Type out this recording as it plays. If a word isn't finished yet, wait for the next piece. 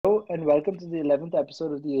and welcome to the 11th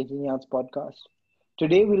episode of the 18 Yards podcast.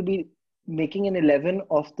 Today, we'll be making an 11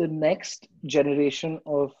 of the next generation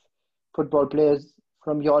of football players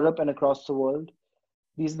from Europe and across the world.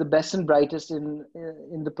 These are the best and brightest in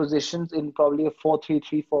the positions in probably a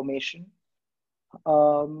 4-3-3 formation.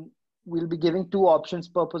 We'll be giving two options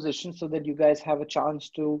per position so that you guys have a chance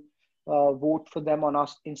to vote for them on our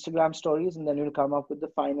Instagram stories, and then we'll come up with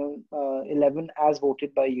the final 11 as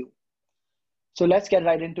voted by you. So let's get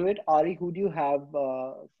right into it. Ari, who do you have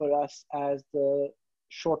for us as the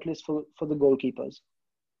shortlist for the goalkeepers?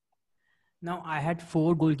 Now, I had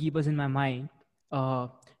four goalkeepers in my mind. Uh,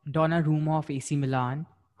 Donnarumma of AC Milan,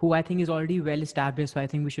 who I think is already well established, so I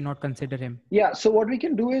think we should not consider him. Yeah, so what we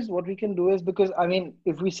can do is because I mean,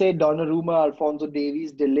 if we say Donnarumma, Alphonso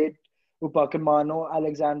Davies, De Ligt, Upamecano,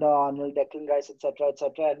 Alexander Arnold, Declan Rice,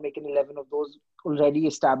 etc., and make an 11 of those already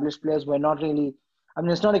established players, we're not really. I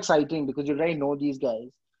mean, it's not exciting because you already know these guys.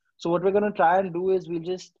 So what we're gonna try and do is we'll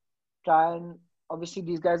just try and obviously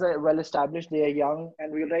these guys are well established, they are young,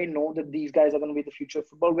 and we already know that these guys are gonna be the future of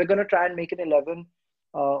football. We're gonna try and make an 11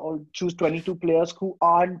 or choose 22 players who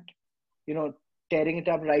aren't you know tearing it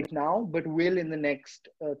up right now, but will in the next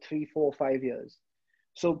 3, 4, 5 years.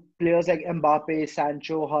 So players like Mbappe,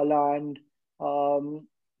 Sancho, Haaland, um,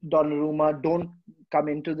 Donnarumma don't come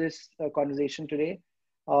into this conversation today.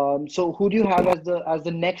 So who do you have as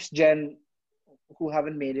the next gen who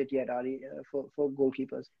haven't made it yet, Ari, for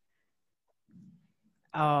goalkeepers?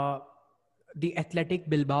 Uh, the Athletic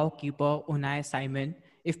Bilbao keeper, Unai Simon.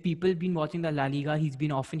 If people been watching the La Liga, he's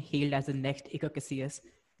been often hailed as the next Iker Casillas,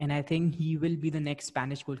 and I think he will be the next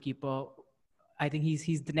Spanish goalkeeper. I think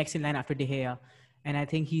he's the next in line after De Gea, and I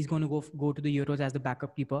think he's going to go to the Euros as the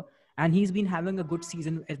backup keeper. And he's been having a good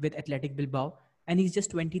season with Athletic Bilbao, and he's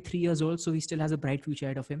just 23 years old, so he still has a bright future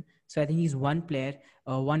ahead of him. So I think he's one player,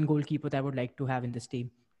 one goalkeeper that I would like to have in this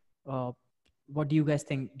team. Uh, what do you guys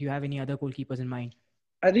think? Do you have any other goalkeepers in mind?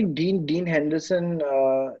 I think Dean Henderson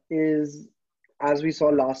is, as we saw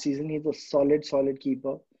last season, he's a solid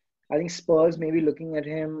keeper. I think Spurs may be looking at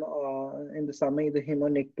him in the summer, either him or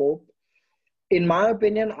Nick Pope. In my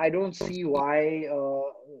opinion, I don't see why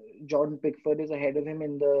Jordan Pickford is ahead of him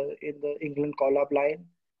in the England call-up line.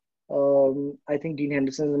 I think Dean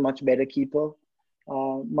Henderson is a much better keeper,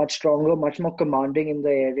 much stronger, much more commanding in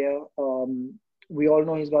the area. We all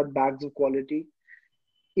know he's got bags of quality.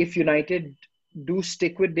 If United do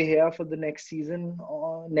stick with De Gea for the next season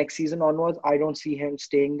onwards, I don't see him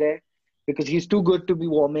staying there because he's too good to be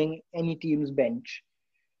warming any team's bench.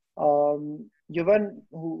 Jovan,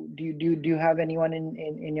 who do you have anyone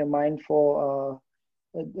in your mind for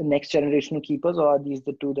the next generation of keepers, or are these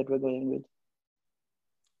the two that we're going with?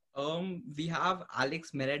 We have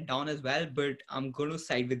Alex Meret down as well, but I'm going to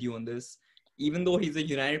side with you on this. Even though he's a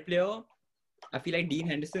United player, I feel like Dean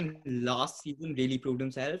Henderson last season really proved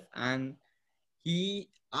himself, and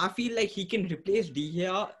I feel like he can replace De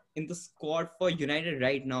Gea in the squad for United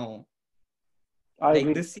right now. I Like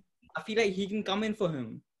agree. this season, I feel like he can come in for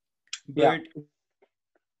him, Yeah.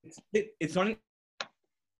 but it's not an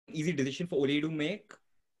easy decision for Ole to make.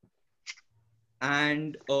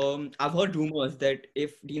 And I've heard rumors that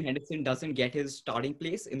if Dean Henderson doesn't get his starting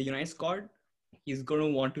place in the United squad, he's going to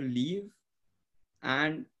want to leave.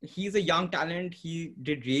 And he's a young talent. He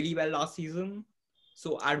did really well last season.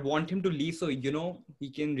 So I'd want him to leave so, he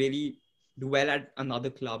can really do well at another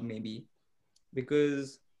club maybe.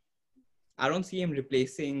 Because I don't see him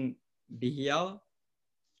replacing De Gea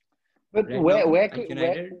But right now at where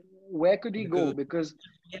United. where could he go? Because Because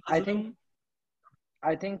he has I think him.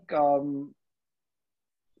 I think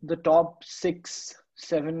the top 6,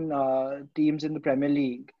 7 teams in the Premier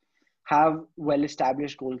League have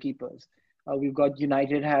well-established goalkeepers. We've got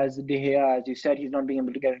United has De Gea, as you said, he's not being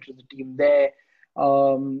able to get into the team there.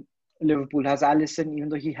 Um, Liverpool has Alisson, even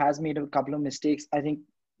though he has made a couple of mistakes. I think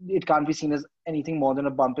it can't be seen as anything more than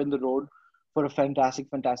a bump in the road for a fantastic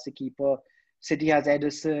keeper. City has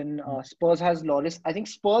Edison. Spurs has Loris. I think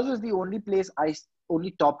Spurs is the only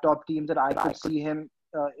only top team that I could see him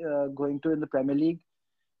going to in the Premier League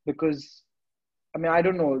because I mean, I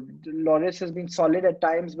don't know. Loris has been solid at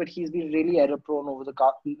times, but he's been really error prone over the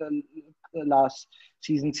last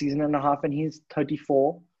season and a half, and he's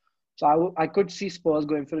 34. So I could see Spurs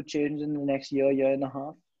going for a change in the next year and a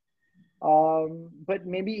half. But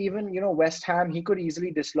maybe even West Ham, he could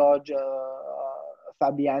easily dislodge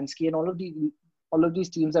Fabianski and all of these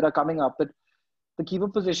teams that are coming up. But the keeper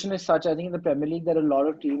position is such, I think, in the Premier League that a lot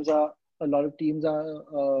of teams are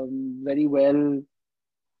very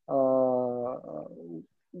uh,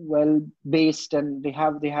 well based, and they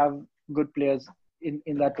have good players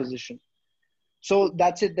in that position. So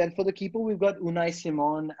that's it. Then for the keeper, we've got Unai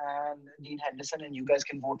Simon and Dean Henderson, and you guys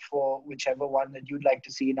can vote for whichever one that you'd like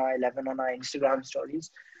to see in our 11 on our Instagram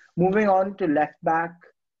stories. Moving on to left back,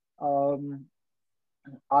 um,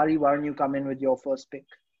 Ari, why don't you come in with your first pick?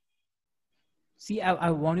 See, I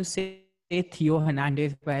want to say Theo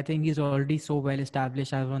Hernandez, but I think he's already so well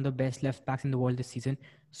established as one of the best left backs in the world this season.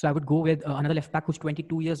 So I would go with another left back who's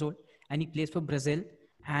 22 years old and he plays for Brazil.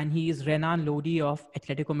 And he is Renan Lodi of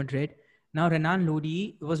Atletico Madrid. Now, Renan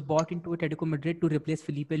Lodi was bought into Atletico Madrid to replace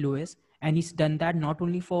Felipe Luis. And he's done that not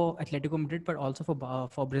only for Atletico Madrid, but also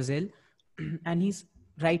for Brazil. And he's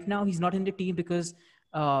right now, he's not in the team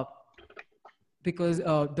uh, because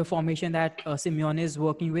the formation that Simeone is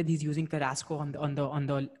working with, he's using Carrasco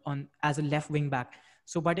on as a left wing back.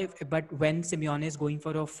 So, but when Simeone is going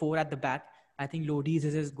for a 4 at the back, I think Lodi is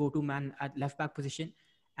his go-to man at left back position,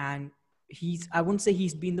 and I wouldn't say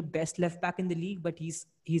he's been the best left back in the league, but he's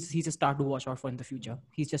a star to watch out for in the future.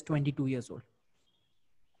 He's just 22 years old.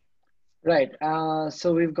 Right.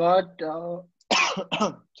 So we've got,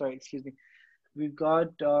 sorry, excuse me. We've got,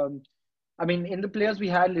 I mean, in the players we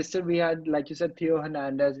had listed, we had, like you said, Theo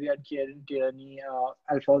Hernandez, we had Kieran Tierney,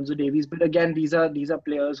 Alphonso Davies. But again, these are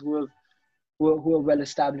players who are well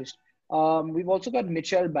established. We've also got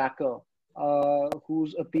Mitchell Bakker,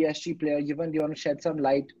 who's a PSG player. Yuvan, do you want to shed some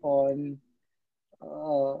light on?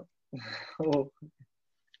 Oh,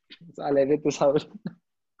 I'll edit this out.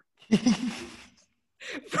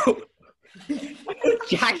 Bro,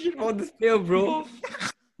 jack shit about this player, bro.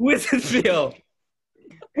 Who is this player?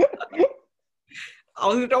 I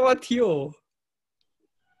was going to talk about Theo.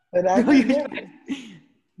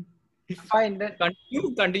 Fine. Then.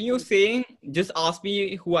 Continue saying. Just ask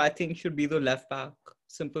me who I think should be the left back.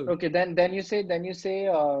 Simple. Okay. Then you say that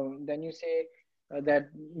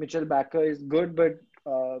Mitchell Bakker is good, but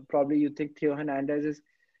probably you think Theo Hernandez is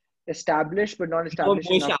established, but not established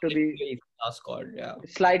enough to be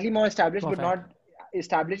slightly more established, but not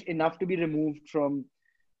established enough to be removed from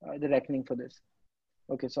the reckoning for this.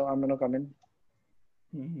 Okay, so I'm gonna come in.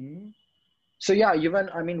 Mm-hmm. So yeah,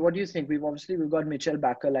 Yuvan, I mean, what do you think? We've got Mitchell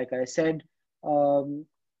Bakker, like I said.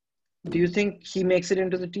 Do you think he makes it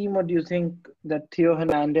into the team, or do you think that Theo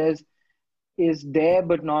Hernandez is there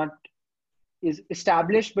but not is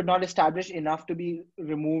established but not established enough to be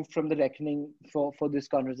removed from the reckoning for this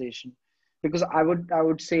conversation? Because I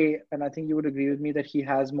would say, and I think you would agree with me, that he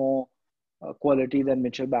has more quality than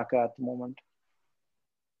Mitchell Bakker at the moment.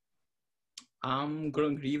 I'm going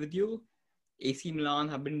to agree with you. AC Milan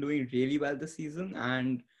have been doing really well this season.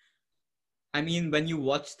 And I mean, when you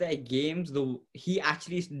watch their games, he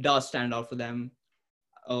actually does stand out for them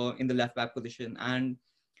in the left back position. And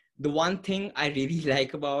the one thing I really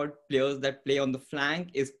like about players that play on the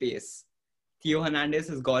flank is pace. Theo Hernandez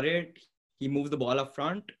has got it. He moves the ball up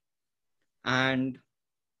front. And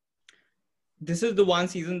this is the one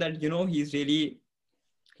season that,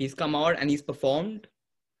 he's come out and he's performed.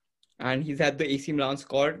 And he's had the AC Milan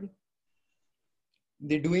squad.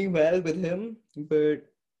 They're doing well with him, but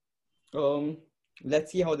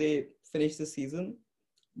let's see how they finish the season,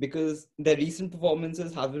 because their recent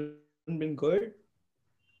performances haven't been good.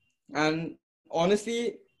 And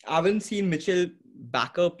honestly, I haven't seen Mitchell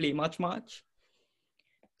Bakker play much.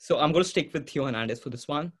 So I'm going to stick with Theo Hernandez for this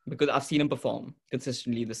one, because I've seen him perform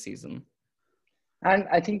consistently this season. And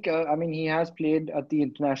I think, he has played at the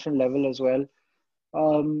international level as well.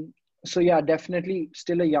 So yeah, definitely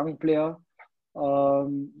still a young player.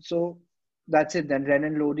 So that's it then.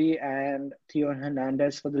 Renan Lodi and Theo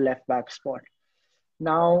Hernandez for the left back spot.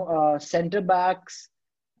 Now, centre backs.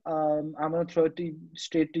 I'm going to throw it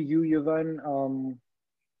straight to you, Yuvan.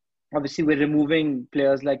 Obviously, we're removing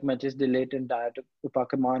players like Matthijs de Ligt and Dayot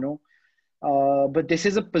Upamecano. But this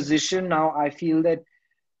is a position now I feel that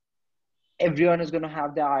everyone is going to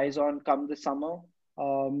have their eyes on come the summer.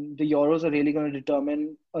 The Euros are really going to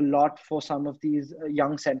determine a lot for some of these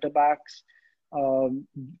young centre backs.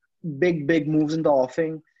 Big moves in the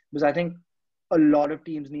offing, because I think a lot of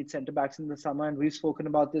teams need centre backs in the summer, and we've spoken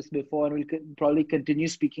about this before, and we'll probably continue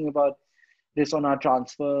speaking about this on our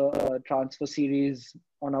transfer series,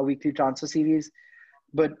 on our weekly transfer series.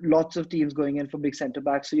 But lots of teams going in for big centre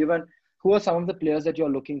backs. So Yuvan, who are some of the players that you're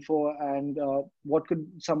looking for, and what could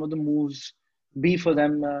some of the moves be for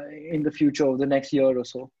them in the future, over the next year or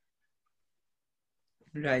so?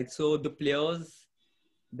 Right. So the players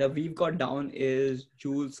that we've got down is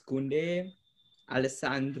Jules Koundé,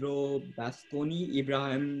 Alessandro Bastoni,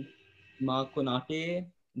 Ibrahim Konate,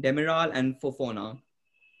 Demiral, and Fofana.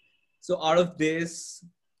 So out of this,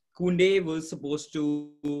 Koundé was supposed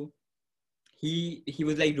to, he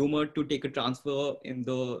was like rumored to take a transfer in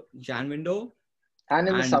the Jan window, And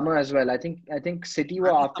in the And summer as well. I think City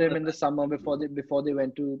were after him in the summer before they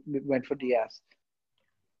went for Diaz.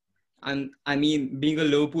 and I mean, being a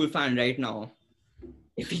Liverpool fan right now,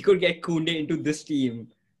 if he could get Koundé into this team,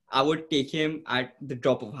 I would take him at the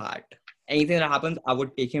drop of a hat. Anything that happens, I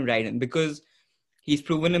would take him right in because he's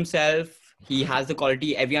proven himself. He has the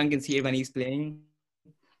quality. Everyone can see it when he's playing.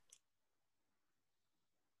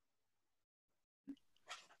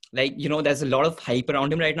 Like, there's a lot of hype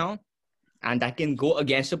around him right now, and that can go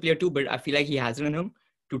against a player too. But I feel like he has it in him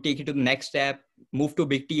to take it to the next step, move to a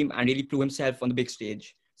big team, and really prove himself on the big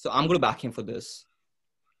stage. So I'm going to back him for this.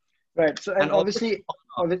 Right. So and And also,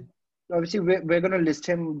 obviously we're going to list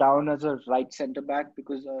him down as a right centre back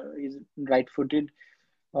because he's right-footed.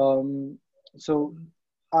 So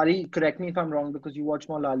Ari, correct me if I'm wrong because you watch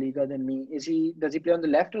more La Liga than me. Does he play on the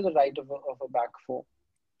left or the right of a back four?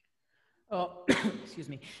 Excuse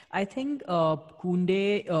me. I think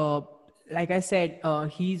Koundé, like I said,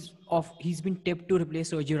 he's been tipped to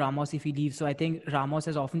replace Sergio Ramos if he leaves. So I think Ramos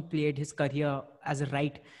has often played his career as a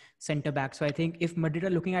right centre back. So I think if Madrid are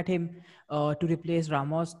looking at him to replace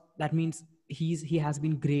Ramos, that means he has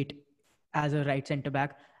been great as a right centre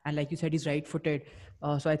back. And like you said, he's right-footed.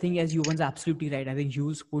 So I think yes, Yuvan's absolutely right. I think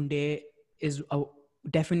Jules Koundé is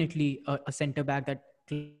definitely a centre back that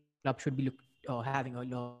club should be having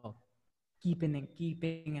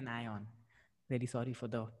keeping an eye on. Very sorry for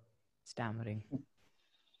the stammering.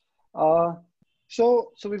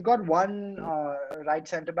 So we've got one right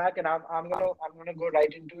centre back, and I'm gonna go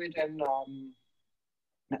right into it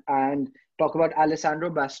and talk about Alessandro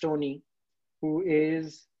Bastoni, who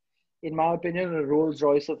is, in my opinion, a Rolls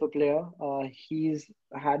Royce of a player. He's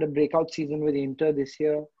had a breakout season with Inter this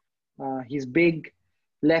year. He's big,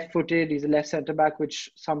 left-footed. He's a left centre back, which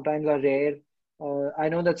sometimes are rare. I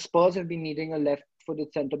know that Spurs have been needing a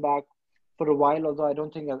left-footed centre back for a while, although I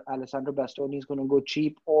don't think Alessandro Bastoni is going to go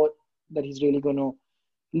cheap or that he's really going to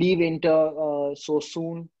leave Inter so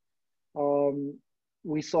soon.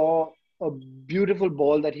 We saw a beautiful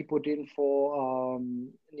ball that he put in for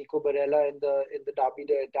Nico Barella in the Derby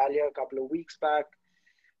d'Italia a couple of weeks back.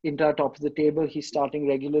 Inter top of the table. He's starting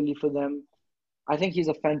regularly for them. I think he's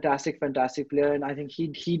a fantastic player, and I think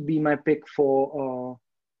he'd be my pick for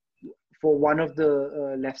one of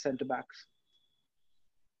the left centre backs.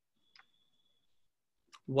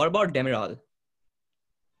 what about Demiral?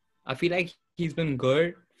 I feel like he's been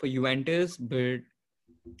good for Juventus, but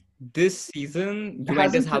this season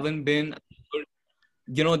Juventus haven't been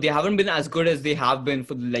good. They haven't been as good as they have been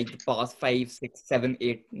for like the past 5, 6, 7,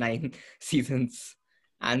 8, 9 seasons.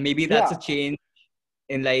 And maybe that's a change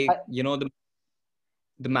in the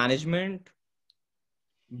management.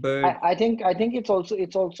 But I think it's also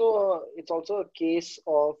a case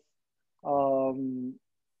of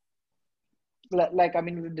like I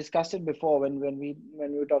mean, we discussed it before when we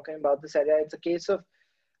were talking about this area. It's a case of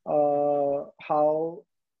how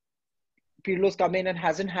Pirlo's come in and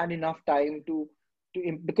hasn't had enough time to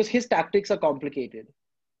because his tactics are complicated.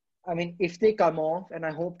 I mean, if they come off, and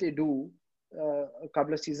I hope they do, a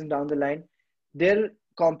couple of seasons down the line, they're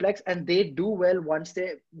complex and they do well once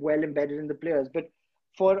they're well embedded in the players. But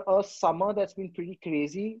for a summer that's been pretty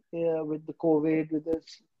crazy with the COVID, with the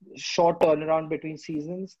short turnaround between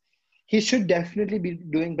seasons, he should definitely be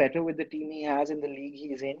doing better with the team he has in the league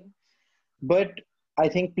he's in. But I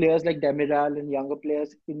think players like Demiral and younger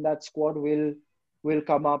players in that squad will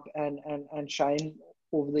come up and shine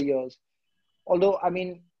over the years. Although, I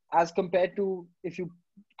mean, as compared to, if you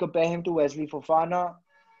compare him to Wesley Fofana,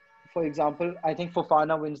 for example, I think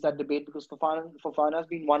Fofana wins that debate because Fofana has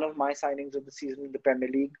been one of my signings of the season in the Premier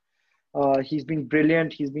League. He's been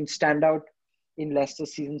brilliant. He's been standout in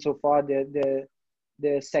Leicester's season so far.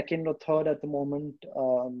 They're second or third at the moment,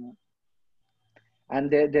 and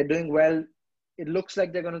they're doing well. It looks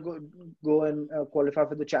like they're going to go and qualify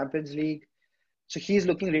for the Champions League. So he's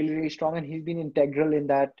looking really, really strong, and he's been integral in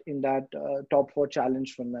that top four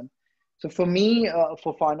challenge from them. So for me,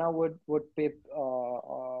 Fofana would pick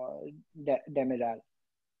Demiral.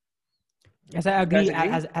 Yes, I agree.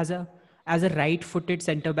 As a right-footed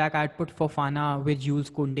centre back, I'd put Fofana with Jules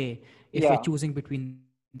Koundé if you're choosing between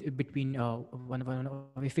if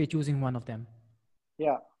you're choosing one of them.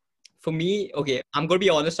 Yeah. For me, okay, I'm going to be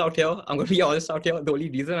honest out here. The only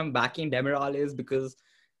reason I'm backing Demiral is because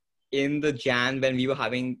in the Jan, when we were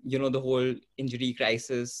having, the whole injury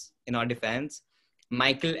crisis in our defense,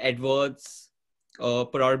 Michael Edwards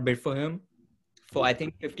put out a bid for him for, I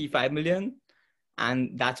think, 55 million.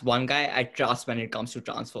 And that's one guy I trust when it comes to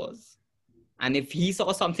transfers. And if he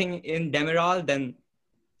saw something in Demiral, then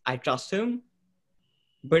I trust him.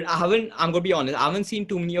 But I'm going to be honest, I haven't seen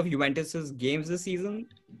too many of Juventus's games this season.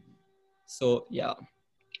 So yeah.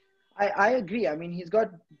 I agree. I mean, he's got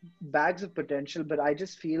bags of potential, but I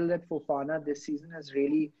just feel that Fofana this season has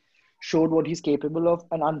really showed what he's capable of.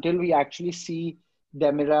 And until we actually see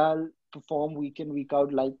Demiral perform week in, week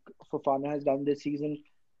out like Fofana has done this season,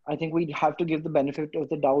 I think we'd have to give the benefit of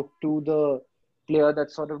the doubt to the player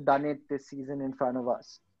that's sort of done it this season in front of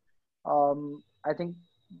us. I think,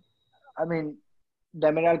 I mean,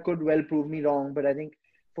 Demiral could well prove me wrong, but I think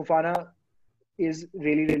Fofana is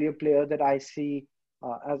really, really a player that I see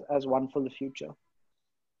as one for the future.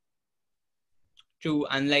 True,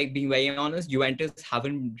 and like being very honest, Juventus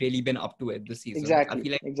haven't really been up to it this season. I Exactly,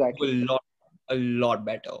 feel like exactly, a lot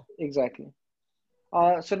better. exactly.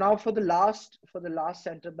 So now for the last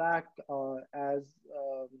centre back, as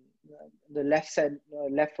the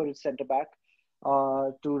left-footed centre back,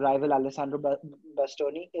 to rival Alessandro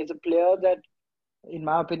Bastoni, is a player that, in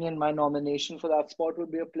my opinion, my nomination for that spot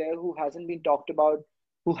would be a player who hasn't been talked about,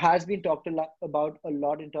 who has been talked about a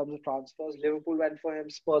lot in terms of transfers. Liverpool went for him.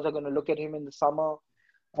 Spurs are going to look at him in the summer.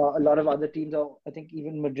 A lot of other teams are, I think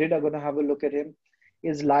even Madrid are going to have a look at him.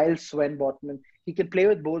 Is Lyle Sven Botman. He can play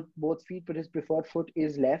with both feet, but his preferred foot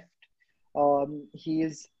is left. He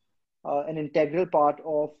is an integral part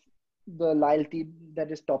of the Lyle team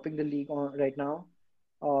that is topping the league right now.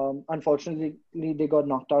 Unfortunately, they got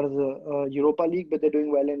knocked out of the Europa League, but they're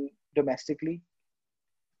doing well in domestically.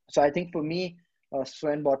 So I think for me,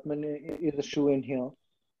 Sven Botman is a shoe in here.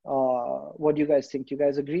 What do you guys think? Do you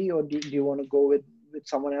guys agree, or do you want to go with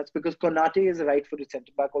someone else? Because Konate is a right-footed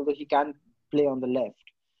centre back, although he can play on the left.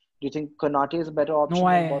 Do you think Konate is a better option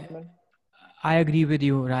than Botman? I agree with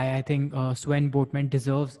you, Rai. I think Sven Botman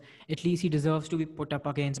deserves, at least he deserves to be put up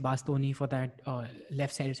against Bastoni for that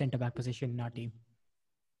left-sided centre-back position in our team.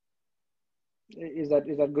 Is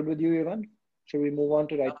that good with you, Ivan? Should we move on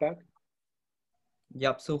to right back?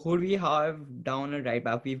 Yep. So who do we have down at right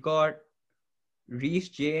back? We've got Reece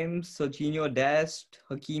James, Serginho Dest,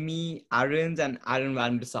 Hakimi, Aarons, and Aaron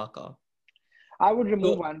Wan-Bissaka. I would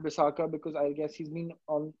remove Wan-Bissaka because I guess he's been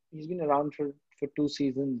around for 2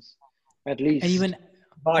 seasons at least. And even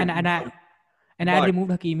I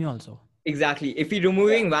removed Hakimi also. Exactly. If we're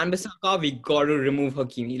removing Wan-Bissaka, we got to remove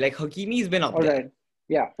Hakimi. Like Hakimi's been up there. Right.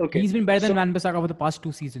 Yeah. Okay. He's been better than Wan-Bissaka over the past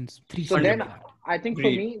 2 seasons. 3 So seasons. then, I think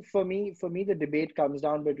for me, the debate comes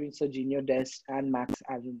down between Serginho Dest and Max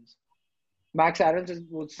Aarons. Max Aarons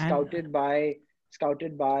was scouted by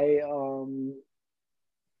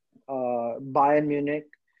Bayern Munich.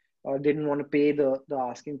 Didn't want to pay the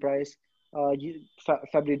asking price.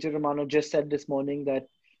 Fabrizio Romano just said this morning that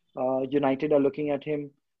United are looking at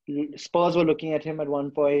him. Spurs were looking at him at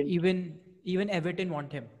one point. Even Everton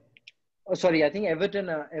want him. Oh, sorry, I think Everton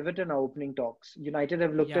are opening talks. United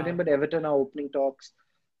have looked at him, but Everton are opening talks.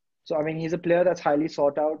 So, I mean, he's a player that's highly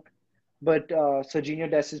sought out. But Serginho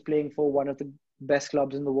Dest is playing for one of the best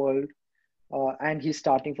clubs in the world. And he's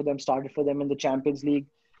started for them in the Champions League.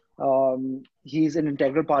 He's an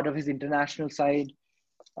integral part of his international side.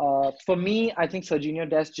 For me, I think Serginho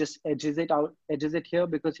Dest just edges it here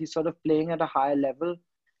because he's sort of playing at a higher level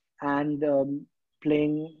and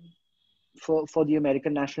playing for the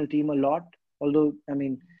American national team a lot. Although, I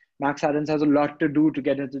mean, Max Aarons has a lot to do to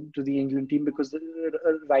get into the England team because the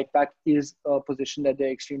right back is a position that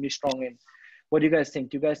they're extremely strong in. What do you guys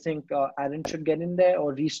think? Do you guys think Aarons should get in there,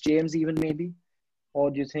 or Reece James even maybe?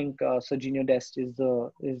 Or do you think Serginho Dest is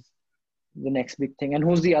the next big thing? And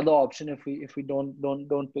who's the other option if we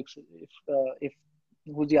don't pick if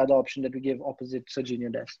who's the other option that we give opposite Serginho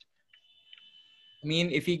Dest? I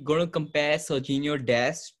mean, if we're going to compare Serginho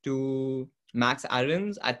Dest to Max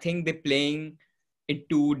Aarons, I think they're playing in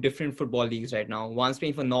 2 different football leagues right now. One's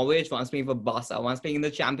playing for Norwich, one's playing for Barca. One's playing in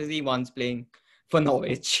the Champions League, one's playing for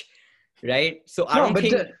Norwich, right? So I don't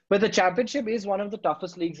think... But the Championship is one of the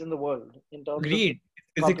toughest leagues in the world in terms of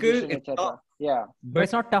physical, etc. Yeah. But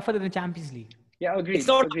it's not tougher than the Champions League. Yeah, agreed. It's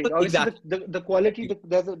not Obviously, the quality,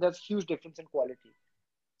 there's huge difference in quality.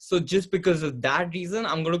 So just because of that reason,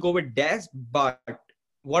 I'm going to go with Dest. But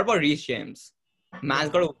what about Reece James? Man's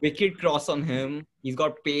got a wicked cross on him. He's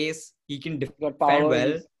got pace. He can defend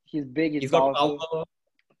well. He's big. He's got power.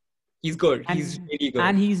 He's good. He's really good.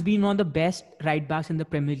 And he's been one of the best right backs in the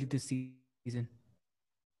Premier League this season.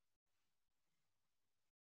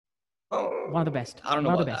 One of the best. I don't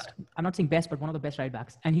know about that. I'm not saying best, but one of the best right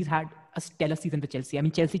backs. And he's had a stellar season with Chelsea. I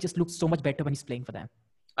mean, Chelsea just looks so much better when he's playing for them.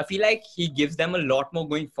 I feel like he gives them a lot more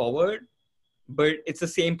going forward, but it's the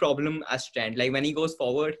same problem as Trent. Like when he goes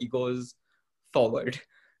forward,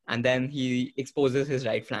 and then he exposes his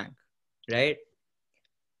right flank, right?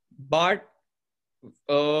 But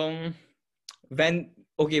when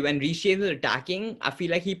Reece James is attacking, I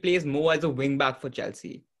feel like he plays more as a wing back for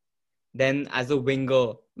Chelsea. than as a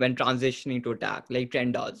winger when transitioning to attack, like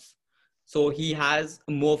Trent does. So he has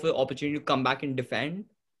more of an opportunity to come back and defend.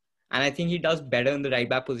 And I think he does better in the right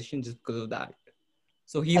back position just because of that.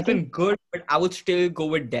 So he's I been think, good, but I would still go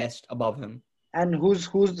with Dest above him. and who's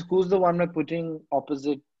the one we're putting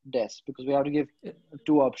opposite Dest? Because we have to give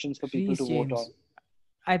two options for people to Reece vote on. James.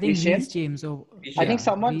 I think Reece Reece James? James. Reece I think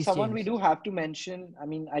James. someone we do have to mention. I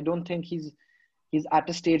mean, I don't think he's at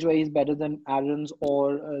a stage where he's better than Aaron's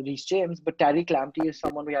or Reece James, but Tariq Lamptey is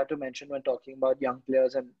someone we have to mention when talking about young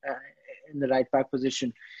players and in the right back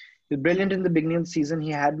position. He was brilliant in the beginning of the season.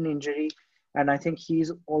 He had an injury, and I think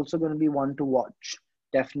he's also going to be one to watch.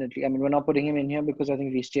 Definitely. I mean, we're not putting him in here because I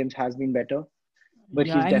think Reece James has been better, but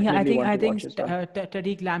Yeah, he's and definitely one I to think watch as well.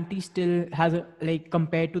 Tariq Lamptey still has a, like,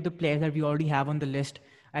 compared to the players that we already have on the list.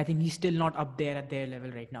 I think he's still not up there at their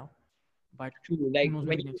level right now. But True. who Like knows,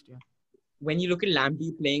 maybe next year. when you look at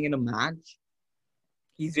Lamptey playing in a match,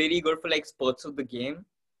 he's really good for like spurts of the game,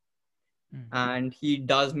 and he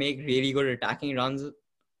does make really good attacking runs.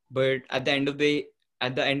 But at the end of the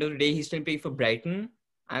day, he's still playing for Brighton,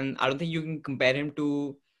 and I don't think you can compare him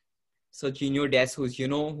to Serginho Dest,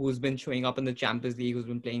 who's been showing up in the Champions League, who's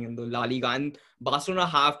been playing in the La Liga, and Barcelona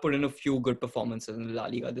have put in a few good performances in the La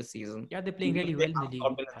Liga this season. Yeah, they're playing Even really if they well in the have league.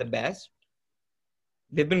 not been at the best,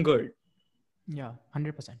 they've been good. Yeah,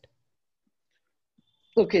 100%.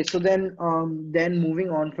 Okay, so then moving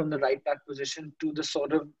on from the right back position to the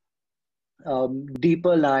sort of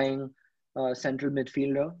deeper lying central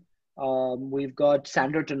midfielder. We've got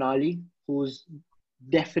Sandro Tonali, who's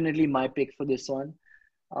definitely my pick for this one.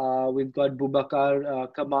 We've got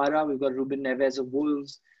Boubacar Kamara. We've got Ruben Neves of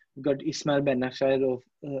Wolves. We've got Ismail Benacer of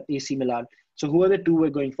AC Milan. So who are the two we're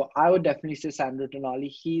going for? I would definitely say Sandro Tonali.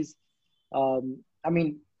 He's, I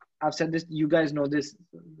mean, I've said this. You guys know this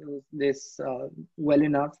well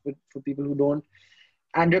enough. But for people who don't,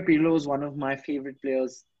 Andre Pirlo is one of my favorite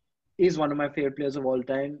players. Is one of my favorite players of all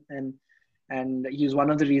time, and he's one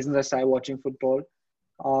of the reasons I started watching football.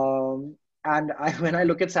 And when I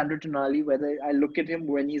look at Sandro Tonali, whether I look at him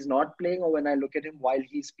when he's not playing or when I look at him while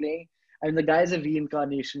he's playing, I mean, the guy is a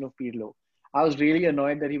reincarnation of Pirlo. I was really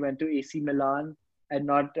annoyed that he went to AC Milan and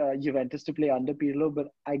not Juventus to play under Pirlo, but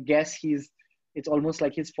I guess it's almost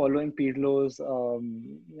like he's following Pirlo's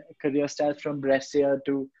career style from Brescia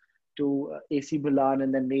to AC Milan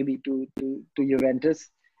and then maybe to Juventus.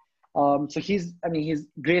 So he's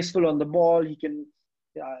graceful on the ball. He can,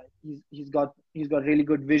 he's got really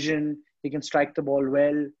good vision. He can strike the ball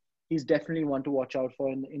well. He's definitely one to watch out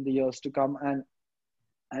for in the years to come.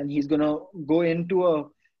 And he's gonna go into a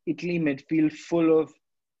Italy midfield full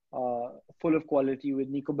of quality with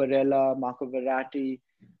Nico Barella, Marco Verratti,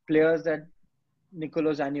 players that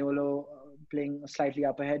Nicolo Zaniolo playing slightly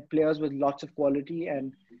up ahead, players with lots of quality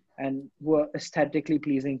and who are aesthetically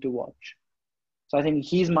pleasing to watch. So I think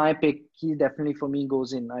he's my pick. He definitely for me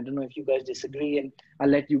goes in. I don't know if you guys disagree, and I'll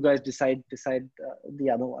let you guys decide the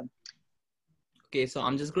other one. Okay, so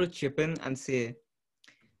I'm just going to chip in and say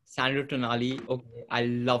Sandro Tonali. Okay, I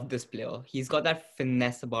love this player. He's got that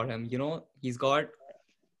finesse about him. He's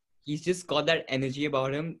just got that energy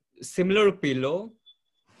about him, similar to Pirlo.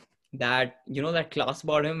 That class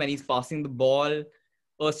about him when he's passing the ball,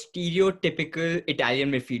 a stereotypical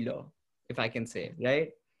Italian midfielder, if I can say, right?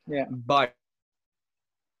 Yeah. But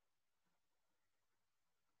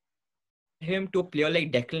him to a player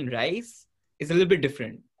like Declan Rice is a little bit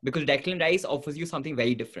different because Declan Rice offers you something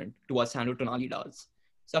very different to what Sandro Tonali does.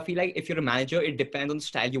 So I feel like if you're a manager, it depends on the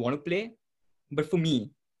style you want to play. But for me,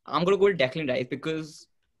 I'm going to go with Declan Rice because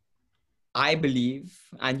I believe,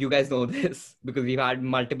 and you guys know this because we've had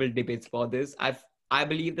multiple debates about this, I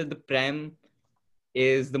believe that the Prem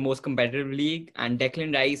is the most competitive league, and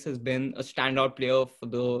Declan Rice has been a standout player for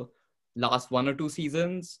the last 1 or 2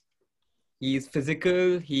 seasons. He's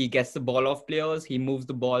physical. He gets the ball off players. He moves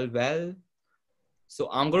the ball well. So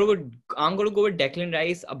I'm gonna go with Declan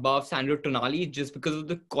Rice above Sandro Tonali just because of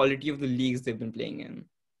the quality of the leagues they've been playing in.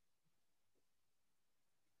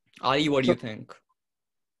 Ari, what do you think?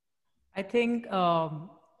 I think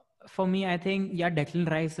for me, I think Declan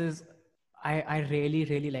Rice is. I really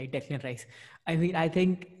really like Declan Rice. I mean, I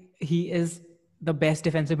think he is the best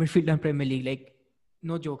defensive midfielder in Premier League. Like,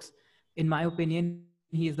 no jokes. In my opinion,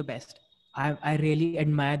 he is the best. I really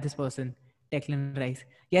admire this person, Declan Rice.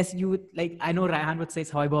 Yes, you would like. I know Ryan would say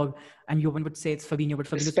it's Højbjerg, and Jovan would say it's Fabinho, but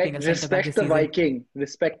Fabinho's playing as centre back this season.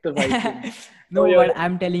 Respect the Viking. But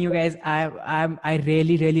I'm telling you guys, I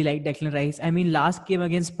really really like Declan Rice. I mean, last game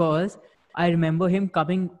against Spurs, I remember him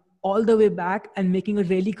coming all the way back and making a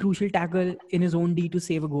really crucial tackle in his own D to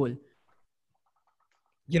save a goal.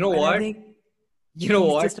 You know what?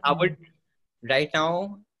 I would right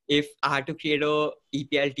now. if I had to create a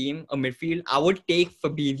EPL team, a midfield, I would take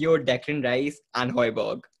Fabinho, Declan Rice, and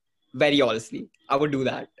Højbjerg. Very honestly, I would do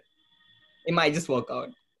that. It might just work out.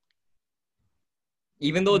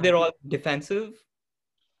 Even though they're all defensive,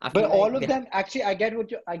 I But feel like all of them, actually, I get what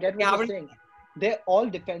you're haven't saying. They're all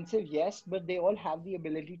defensive, yes, but they all have the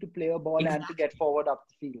ability to play a ball and to get forward up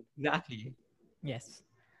the field. exactly. Yes.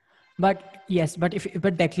 But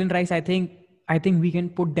Declan Rice, I think we can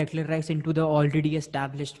put Declan Rice into the already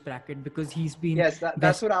established bracket because he's been Yes,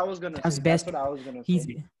 that's what I was gonna say. That's what I was gonna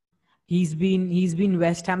say. He's been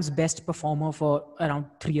West Ham's best performer for around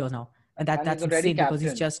 3 years now, and And that's he's already insane because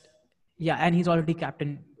he's captain. just and he's already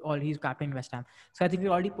he's captain West Ham. So I think we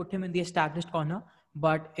already put him in the established corner.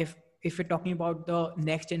 But if we're talking about the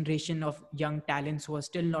next generation of young talents who are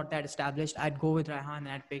still not that established, I'd go with Raihan and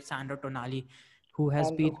I'd pick Sandro Tonali, who has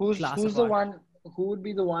And been class who's the apart. one? Who would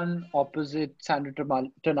be the one opposite Sandro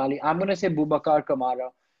Tonali? I'm gonna say Boubacar Kamara.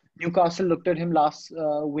 Newcastle looked at him last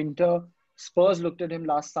winter. Spurs looked at him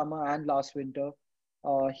last summer and last winter.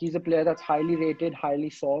 He's a player that's highly rated, highly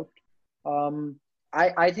sought.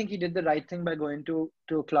 I think he did the right thing by going to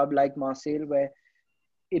a club like Marseille, where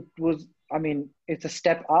it was. I mean, it's a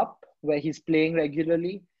step up where he's playing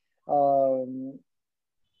regularly. Um,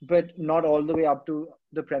 but not all the way up to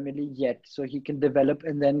the Premier League yet. So he can develop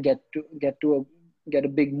and then get a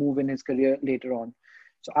big move in his career later on.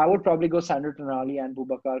 So I would probably go Sandro Tonali and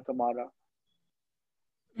Boubacar Kamara.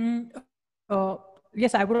 Mm,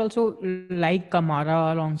 yes, I would also like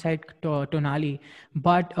Kamara alongside Tonali,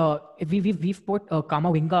 but we've put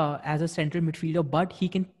Kamavinga as a central midfielder, but he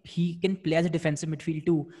can play as a defensive midfield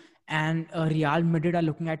too. And Real Madrid are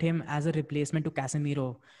looking at him as a replacement to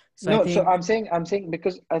Casemiro. So I No, so think I'm saying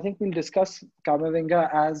because I think we'll discuss Kamavinga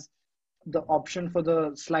as the option for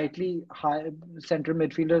the slightly high central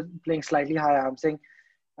midfielder playing slightly higher. I'm saying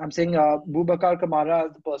Boubacar Kamara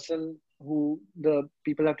is the person who the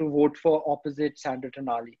people have to vote for opposite Sandro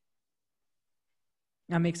Tonali.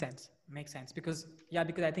 that makes sense. Makes sense because I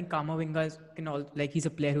think Kamavinga he's a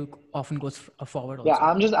player who often goes forward Yeah,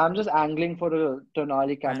 also I'm just angling for a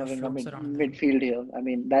Tonali and Camavinga floats around in the middle. midfield here. I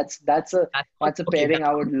mean, that's a Okay, pairing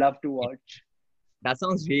I would love to watch. that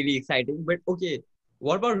sounds really exciting. But okay,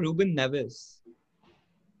 what about Ruben Neves?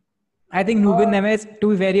 I think Ruben Neves, to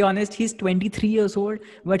be very honest, he's 23 years old,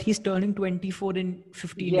 but he's turning 24 in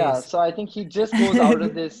 15 Yeah, days. so I think he just goes out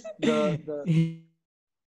of this the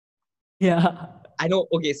Yeah. I know.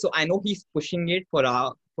 Okay, so I know he's pushing it for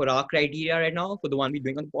our criteria right now for the one we're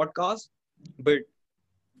doing on the podcast, but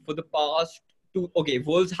for the past two, okay,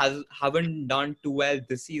 Wolves haven't done too well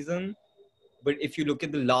this season. But if you look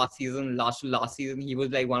at the last season, he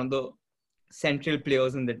was like one of the central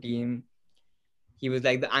players in the team. He was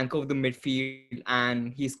like the anchor of the midfield,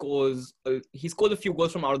 and he scores a few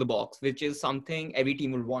goals from out of the box, which is something every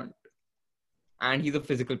team would want. And he's a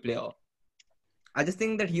physical player. I just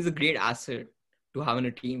think that he's a great asset to have in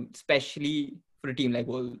a team, especially for a team like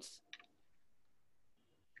Wolves.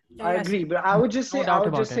 I agree, but I would just No say doubt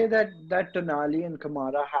about say that Tonali and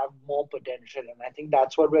Kamara have more potential, and I think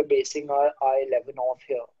that's what we're basing our 11 off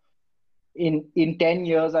here. In 10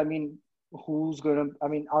 years, I mean, I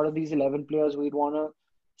mean, out of these 11 players, we'd want to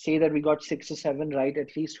say that we got 6 or 7 right,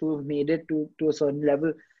 at least, who have made it to a certain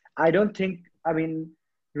level. I don't think, I mean,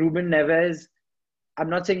 Ruben Neves, I'm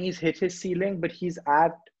not saying he's hit his ceiling, but he's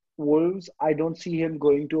at Wolves. I don't see him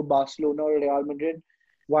going to a Barcelona or Real Madrid,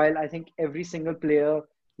 while I think every single player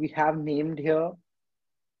we have named here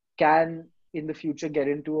can in the future get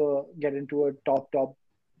into a top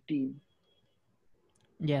team.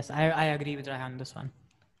 Yes, I agree with Rahan on this one.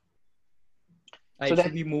 So Should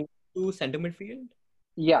then, we move to center midfield?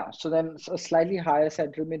 yeah, so then a slightly higher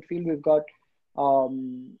central midfield, we've got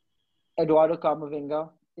um, Eduardo Camavinga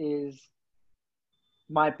is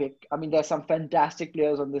my pick. I mean, there's some fantastic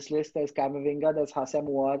players on this list. There's Camavinga, there's Hassam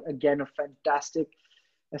Ouad, again, a fantastic,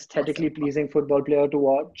 aesthetically pleasing football player to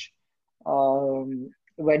watch.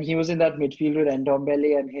 When he was in that midfield with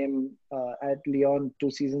Ndombele and him at Lyon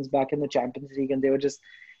 2 seasons back in the Champions League, and they were just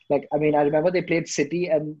like, I mean, I remember they played City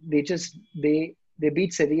and they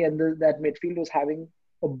beat City, and that midfield was having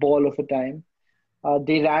a ball of a time.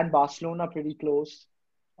 They ran Barcelona pretty close,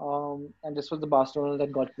 and this was the Barcelona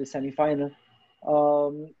that got to the semi-final.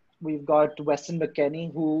 We've got Weston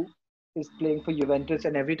McKennie, who is playing for Juventus,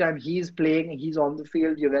 and every time he's playing, he's on the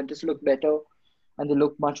field, Juventus look better, and they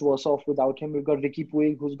look much worse off without him. We've got Ricky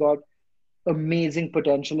Puig, who's got amazing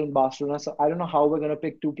potential in Barcelona. So I don't know how we're going to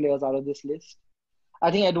pick 2 players out of this list.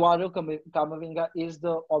 I think Eduardo Camavinga is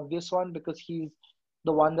the obvious one because he's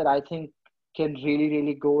the one that I think can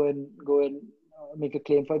really go and make a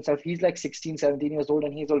claim for himself. He's like 16, 17 years old,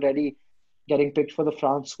 and he's already getting picked for the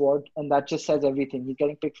France squad, and that just says everything. He's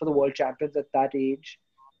getting picked for the world champions at that age,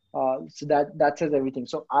 so that says everything.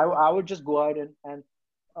 So I would just go ahead and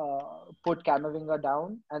put Camavinga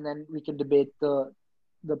down, and then we can debate the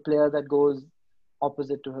player that goes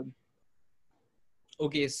opposite to him.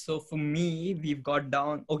 Okay, so for me, we've got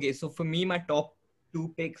down. Okay, so for me, my top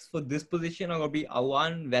two picks for this position are gonna be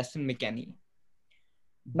Awan, Weston McKennie,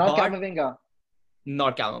 Not but Camavinga.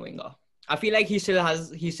 not Camavinga. I feel like he still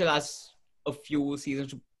has a few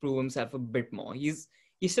seasons to prove himself a bit more. He's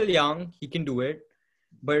still young, he can do it.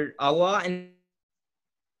 But Awa and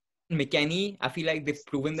McKennie, I feel like they've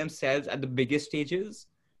proven themselves at the biggest stages.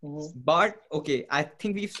 Mm-hmm. But okay, I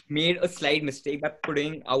think we've made a slight mistake by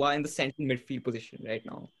putting Awa in the central midfield position right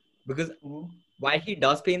now. Because Mm-hmm. while he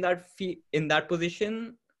does play in that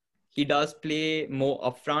position, he does play more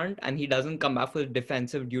upfront and he doesn't come back for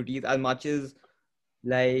defensive duties as much as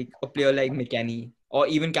like a player like McKennie or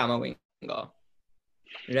even Camavinga,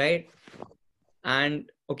 right? And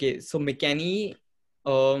okay, so McKennie,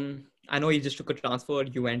 I know he just took a transfer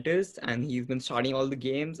at Juventus and he's been starting all the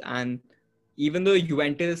games. And even though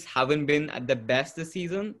Juventus haven't been at their best this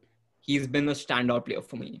season, he's been a standout player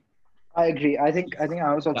for me. I agree. I think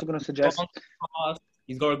I was also going to suggest.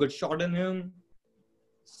 He's got a good shot in him.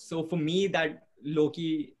 So for me, that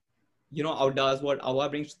Loki, outdoes what Awa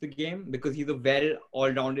brings to the game because he's a well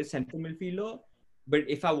all-rounded central midfielder. But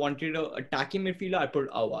if I wanted an attacking midfielder, I put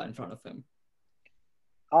Awa in front of him.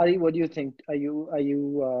 Ari, what do you think? Are you?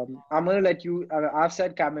 I'm gonna let you. I've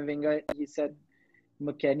said Camavinga. He said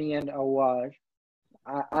McKennie and Awar.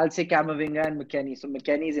 I'll say Camavinga and McKennie. So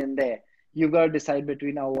McKennie's in there. You've got to decide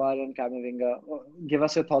between Awar and Camavinga. Give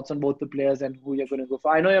us your thoughts on both the players and who you're going to go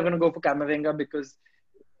for. I know you're going to go for Camavinga because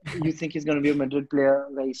you think he's going to be a Madrid player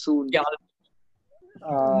very soon. Yeah.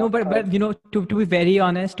 No, but to be very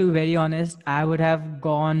honest, I would have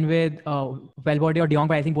gone with Valverde or De Jong,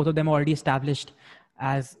 but I think both of them are already established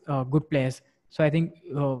as good players. So I think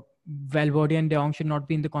Valverde and De Jong should not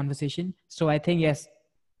be in the conversation. So I think yes,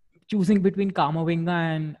 choosing between Camavinga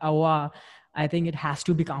and Awa, I think it has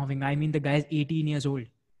to be Camavinga. I mean, the guy is 18 years old,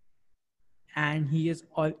 and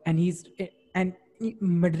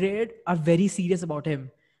Madrid are very serious about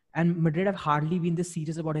him, and Madrid have hardly been this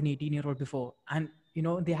serious about an 18-year-old before, and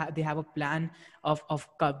they have a plan of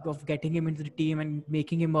getting him into the team and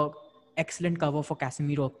making him a excellent cover for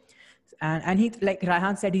Casemiro. And he, like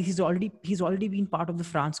Raihan said, he's already been part of the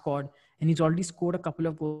France squad, and he's already scored a couple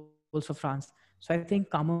of goals for France. So I think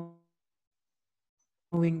Camavinga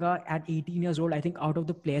at 18 years old, I think out of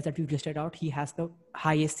the players that we've listed out, he has the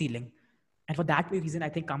highest ceiling. And for that reason, I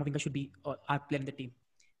think Camavinga should be our player in the team.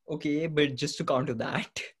 Okay, but just to counter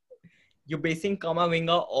that, you're basing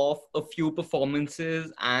Camavinga off a few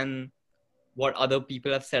performances and what other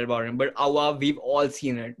people have said about him. But Awa, we've all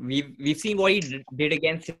seen it. We've seen what he did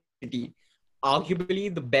against City.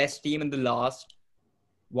 Arguably the best team in the last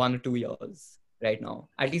 1 or 2 years right now,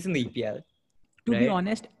 at least in the EPL. To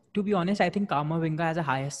be honest, I think Camavinga has a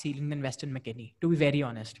higher ceiling than Weston McKennie. To be very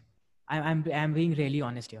honest, I'm being really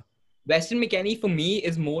honest here. Weston McKennie for me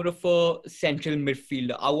is more of a central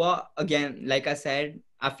midfielder. Awa, again, like I said,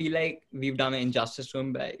 I feel like we've done an injustice to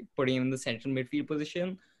him by putting him in the central midfield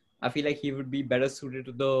position. I feel like he would be better suited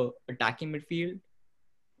to the attacking midfield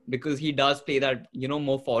because he does play that,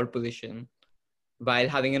 more forward position while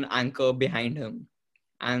having an anchor behind him.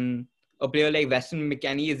 And a player like Weston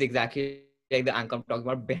McKennie is exactly like the anchor I'm talking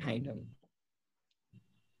about behind him.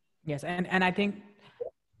 Yes, and I think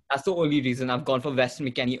that's the only reason I've gone for Weston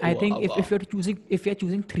McKennie. I think if you're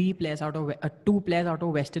choosing 3 players out of 2 players out of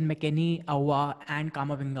Weston McKennie, Awa, and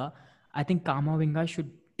Camavinga, I think Camavinga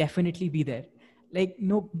should definitely be there. Like,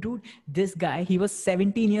 no, dude, this guy, he was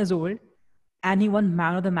 17 years old and he won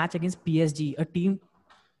man of the match against PSG, a team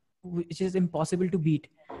which is impossible to beat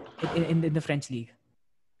in the French league.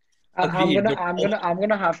 I'm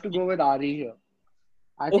gonna have to go with Ari here.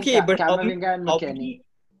 I think but Camavinga and McKennie.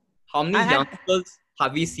 How many youngsters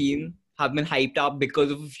have we seen have been hyped up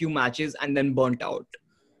because of a few matches and then burnt out?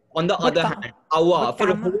 On the other hand, Awa, for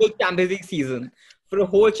a whole Champions League season,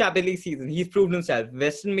 he's proved himself.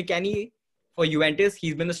 Weston McKennie for Juventus,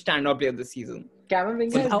 he's been a standout player this season.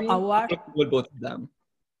 Camavinga has been both of them.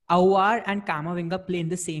 Awar and Camavinga play in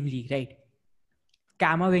the same league, right?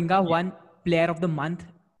 Camavinga won Player of the Month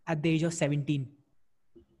at the age of 17.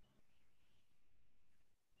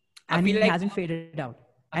 And he hasn't faded out.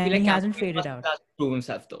 He hasn't faded out. Prove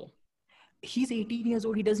himself though. He's 18 years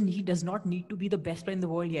old. He does not need to be the best player in the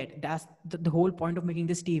world yet. That's the whole point of making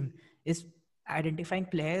this team, is identifying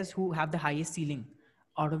players who have the highest ceiling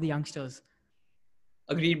out of the youngsters.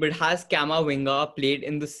 Agreed, but has Camavinga played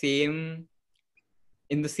in the same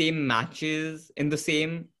in the same matches, in the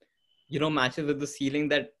same, matches with the ceiling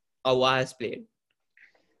that Awa has played.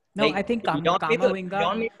 No, Like I think Leon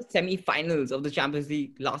Kamavinga. made the semi-finals of the Champions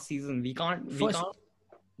League last season. First,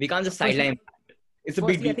 We can't just firstly, sideline. It's a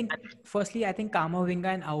big deal. Firstly, I think Kamavinga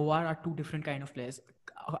and Aouar are two different kind of players.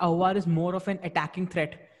 Aouar is more of an attacking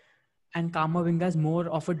threat, and Kamavinga is more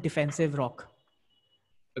of a defensive rock.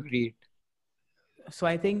 Agreed. So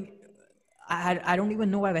I think I don't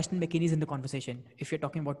even know why Weston McKennie is in the conversation if you're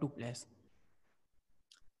talking about two players.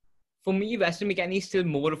 For me, Weston McKennie is still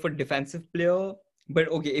more of a defensive player. But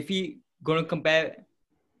okay, if we gonna compare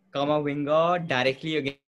Kamavinga directly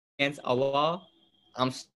against Awa,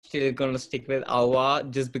 I'm still gonna stick with Awa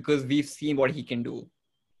just because we've seen what he can do.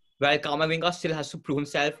 While Kamavinga still has to prove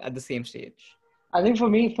himself at the same stage. I think for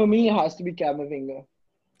me, it has to be Kamavinga.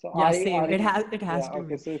 So Yeah, same. It has yeah, to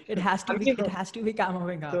okay, be. so It has to I be. mean, It has to be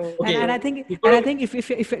Kamavinga. so okay, And I think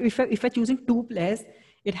if we're choosing two players,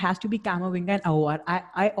 it has to be Kamavinga and Aouar.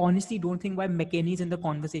 I honestly don't think why McKennie is in the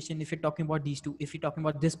conversation if you're talking about these two. If you're talking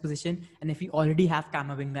about this position, and if you already have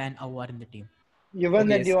Kamavinga and Aouar in the team. Yuvan,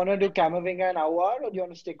 then okay, do you want to do Kamavinga and Aouar, or do you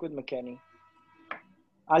want to stick with McKennie?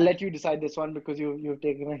 I'll let you decide this one because you've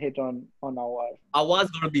taken a hit on Aouar. Awa's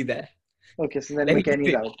gonna be there. Okay, so then Let me McKennie's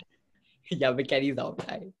pick. out. Yeah, McKennie's out.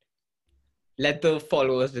 Right? Let the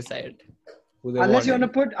followers decide who they Unless want. you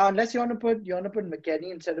want to put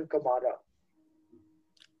McKennie instead of Kamara.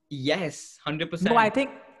 Yes, 100%. No, I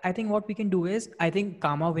think what we can do is I think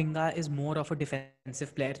Kamavinga is more of a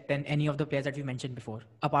defensive player than any of the players that we mentioned before,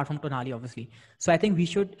 apart from Tonali, obviously. So I think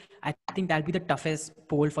that'll be the toughest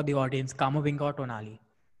poll for the audience: Kamavinga or Tonali.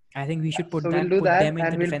 I think we should So we'll do that, them in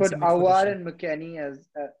the and we'll put defensive mid Aouar position. and McKennie as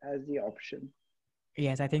the option.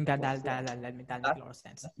 Yes, I think that'll make a lot of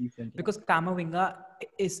sense. Because Kamavinga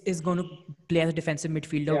is going to play as a defensive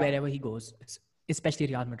midfielder wherever he goes, especially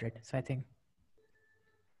Real Madrid. So I think.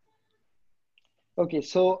 Okay,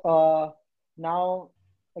 so now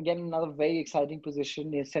again another very exciting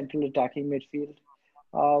position is central attacking midfield.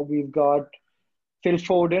 We've got Phil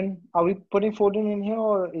Foden. Are we putting Foden in here,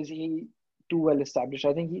 or is he too well established?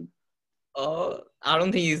 I think he. I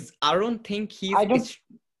don't think he's. I don't.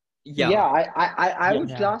 Yeah. Yeah, I would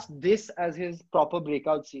Yeah. class this as his proper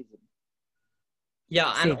breakout season.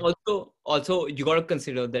 Yeah, Same. and also you got to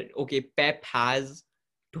consider that Pep has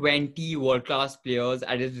 20 world-class players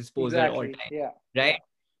at his disposal at all Exactly. time. Yeah. Right?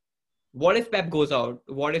 What if Pep goes out?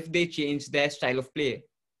 What if they change their style of play?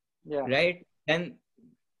 Yeah. Right? Then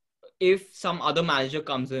if some other manager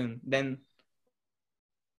comes in, then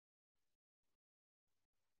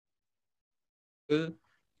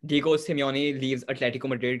Diego Simeone leaves Atletico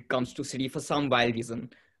Madrid, comes to City for some wild reason.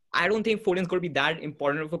 I don't think Foden's going to be that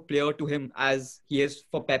important of a player to him as he is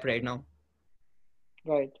for Pep right now.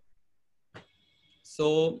 Right.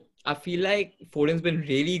 So I feel like Foden's been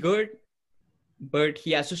really good, but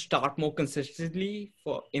he has to start more consistently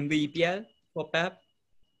in the EPL for Pep.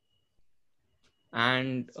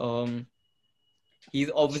 And he's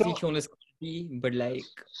obviously shown his quality, but like.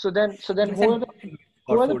 So then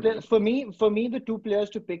who are the players? For me, the two players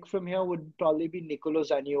to pick from here would probably be Nicolo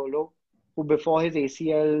Zaniolo, who before his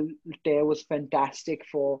ACL tear was fantastic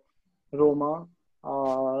for Roma,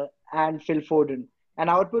 and Phil Foden. And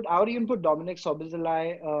I would even put Dominic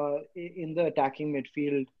Szoboszlai in the attacking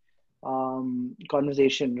midfield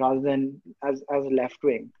conversation rather than as a left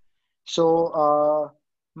wing. So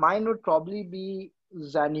mine would probably be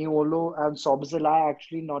Zaniolo and Szoboszlai,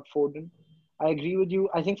 actually, not Foden. I agree with you.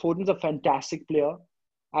 I think Foden's a fantastic player,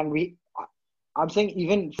 and I'm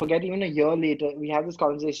saying forget even a year later, we have this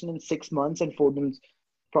conversation in 6 months, and Foden's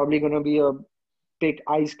probably going to be a pick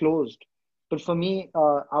eyes closed. But for me,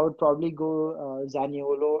 I would probably go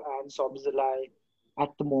Zaniolo and Szoboszlai at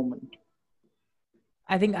the moment.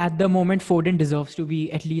 I think at the moment Foden deserves to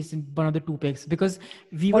be at least in one of the two picks because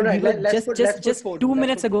we were just 2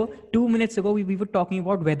 minutes ago. 2 minutes ago, we were talking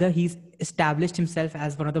about whether he's established himself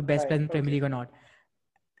as one of the best players in Premier League or not,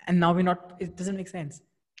 and now we're not. It doesn't make sense.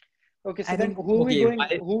 Okay, so then who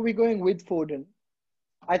are we going with Foden?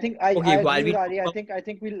 I think I agree with Ari. I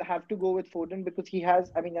think we'll have to go with Foden because he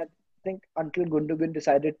has. I mean, I think until Gundogan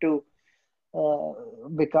decided to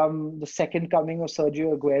become the second coming of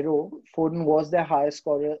Sergio Aguero, Foden was their highest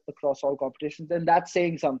scorer across all competitions, and that's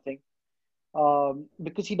saying something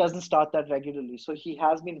because he doesn't start that regularly. So he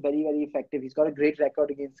has been very, very effective. He's got a great record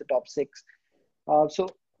against the top six. So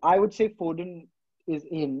I would say Foden is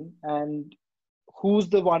in, and who's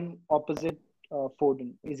the one opposite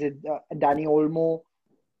Foden? Is it Dani Olmo?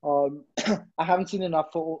 I haven't seen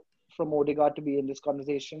enough from Odegaard to be in this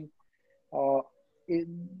conversation.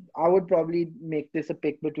 I would probably make this a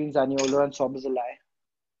pick between Zaniolo and Szoboszlai.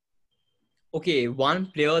 Okay, one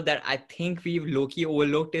player that I think we've low-key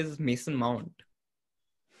overlooked is Mason Mount.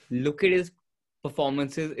 Look at his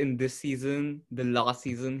performances in this season, the last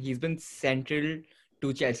season. He's been central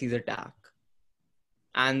to Chelsea's attack.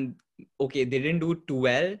 And okay, they didn't do too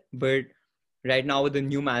well, but right now with the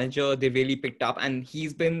new manager, they really picked up, and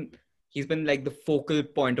he's been like the focal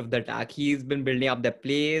point of the attack. He's been building up their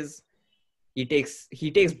plays. He takes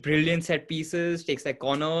brilliant set pieces, takes like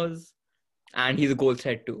corners, and he's a goal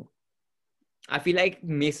threat too. I feel like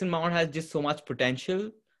Mason Mount has just so much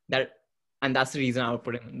potential and that's the reason I would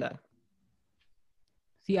put him in there.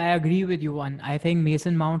 See, I agree with you. One, I think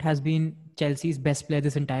Mason Mount has been Chelsea's best player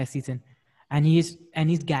this entire season, and he's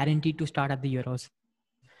guaranteed to start at the Euros.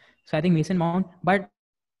 So I think Mason Mount, but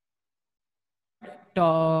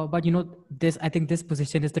I think this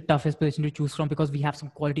position is the toughest position to choose from because we have some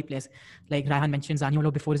quality players. Like Raihan mentioned,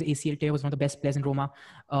 Zaniolo before his ACL tear was one of the best players in Roma.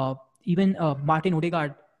 Even Martin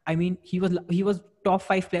Odegaard. I mean, he was top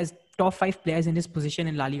five players in his position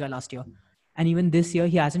in La Liga last year. And even this year,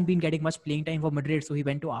 he hasn't been getting much playing time for Madrid, so he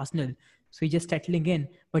went to Arsenal. So he's just settling in.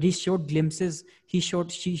 But he showed glimpses. She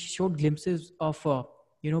showed glimpses of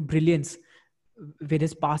brilliance with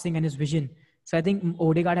his passing and his vision. So I think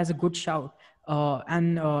Odegaard has a good shout.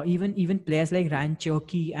 And even players like Ryan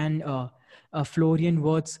Cherky and Florian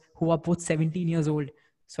Wirtz, who are both 17 years old.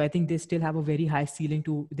 So I think they still have a very high ceiling.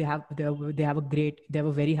 They have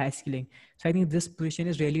a very high ceiling. So I think this position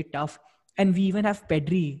is really tough. And we even have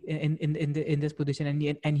Pedri in this position,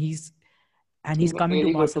 and he's been coming to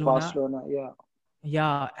really good for Barcelona. Barcelona. Yeah.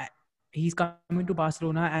 Yeah, he's coming to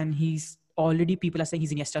Barcelona, and he's already, people are saying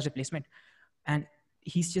he's Iniesta's replacement, and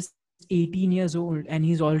he's just 18 years old, and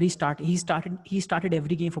he's already started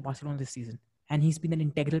every game for Barcelona this season, and he's been an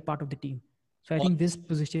integral part of the team. So I think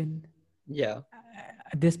Yeah.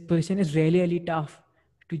 this position is really, really tough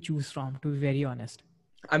to choose from, to be very honest.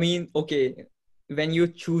 I mean, okay, when you're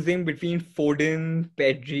choosing between Foden,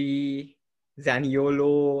 Pedri,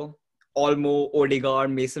 Zaniolo, Olmo, Odegaard,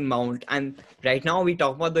 Mason Mount, and right now we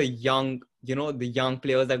talk about the young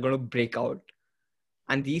players that are going to break out.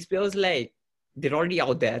 And these players, like, they're already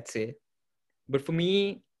out there, I'd say. But for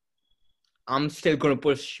me, I'm still going to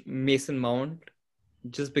push Mason Mount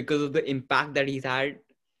just because of the impact that he's had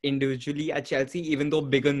individually at Chelsea, even though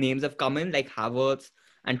bigger names have come in like Havertz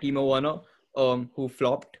and Timo Werner, who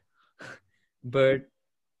flopped. But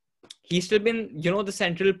he's still been, the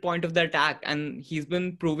central point of the attack, and he's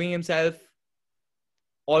been proving himself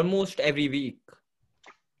almost every week.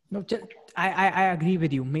 No, I agree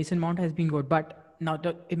with you. Mason Mount has been good, but now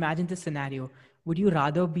imagine this scenario: would you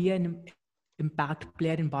rather be an impact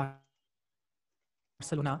player in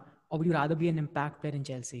Barcelona, or would you rather be an impact player in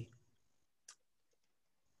Chelsea?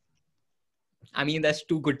 I mean, there's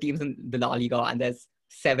 2 good teams in the La Liga and there's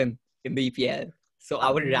 7 in the EPL. So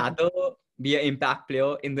I would rather be an impact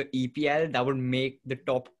player in the EPL that would make the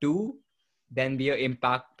top 2 than be an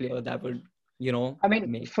impact player that would, I mean,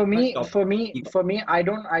 make for me, top for me, Liga. for me, I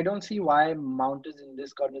don't see why Mount is in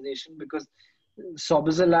this conversation because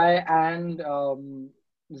Sobozalai and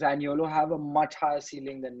Zaniolo have a much higher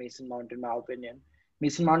ceiling than Mason Mount, in my opinion.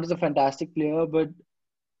 Mason Mount is a fantastic player, but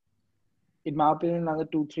in my opinion, another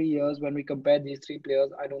 2-3 years, when we compare these 3 players,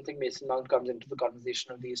 I don't think Mason Mount comes into the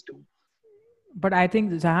conversation of these 2. But I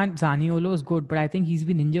think Zaniolo is good, but I think he's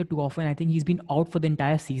been injured too often. I think he's been out for the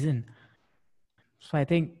entire season. So I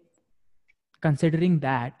think, considering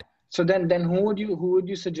that, So then who would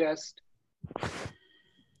you suggest? So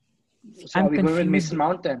I'm are we going with confused. Mason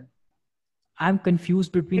Mount then? I'm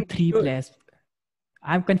confused between 3 players.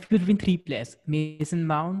 Mason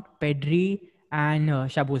Mount, Pedri, and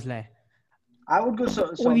Shabuzlai. I would go We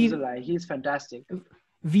Sobozalai. He's fantastic.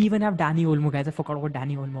 we even have Danny Olmo, guys. I forgot about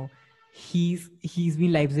Danny Olmo. He's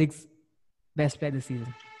been Leipzig's best player this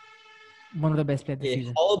season. One of the best players this Okay,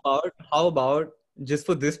 season. how about just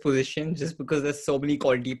for this position, just because there's so many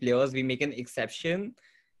quality players, we make an exception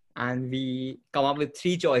and we come up with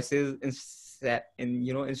 3 choices instead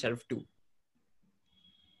of 2.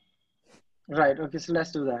 Right. Okay. So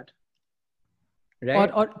let's do that.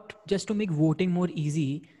 Right? Or just to make voting more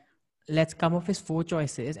easy, let's come up with 4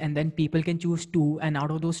 choices, and then people can choose 2, and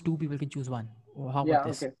out of those 2, people can choose 1. How Yeah. about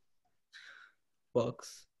this? Okay.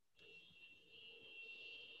 Works.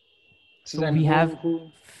 So then we have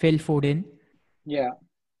who? Phil Foden, Yeah.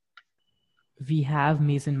 we have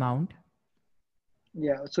Mason Mount,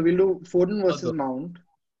 Yeah. So we'll do Foden versus Also, Mount,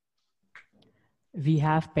 we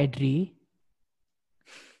have Pedri,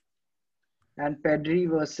 and Pedri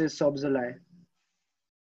versus Sobozalai.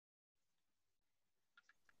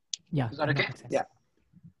 yeah, Is that that okay? makes sense. Yeah.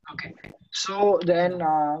 Okay. So then,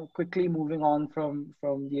 quickly moving on from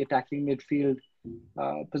the attacking midfield,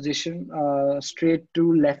 position, straight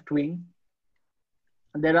to left wing.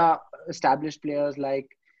 There are established players like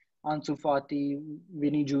Ansu Fati,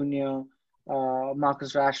 Vinny Jr.,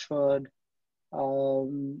 Marcus Rashford,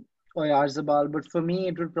 Oyarzabal. But for me,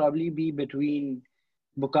 it would probably be between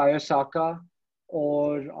Bukayo Saka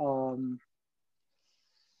or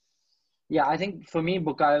yeah, I think for me,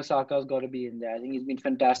 Bukayo Saka's got to be in there. I think he's been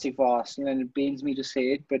fantastic for Arsenal, and it pains me to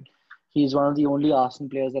say it, but he's one of the only Arsenal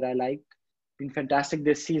players that I like. Been fantastic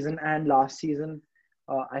this season and last season.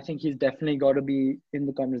 I think he's definitely got to be in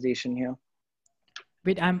the conversation here.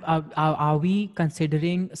 Wait, are we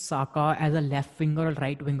considering Saka as a left winger or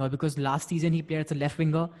right winger? Because last season he played as a left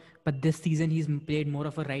winger, but this season he's played more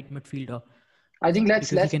of a right midfielder. I think Because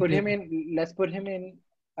he let's can put play. him in. Let's put him in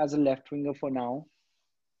as a left winger for now.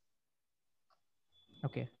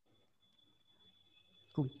 Okay,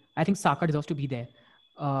 cool. I think Saka deserves to be there.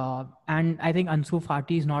 And I think Ansu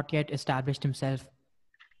Fati is not yet established himself.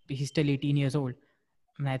 He's still 18 years old.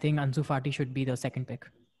 And I think Ansu Fati should be the second pick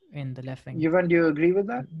in the left wing. Yuvan, do you agree with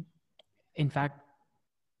that? In fact,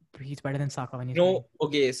 he's better than Saka when he's playing. No,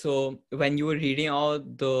 okay. So when you were reading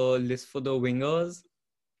out the list for the wingers,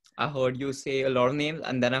 I heard you say a lot of names,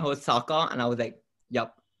 and then I heard Saka, and I was like,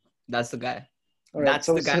 "Yup, that's the guy. All right, That's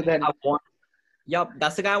so the guy then I want. Yup,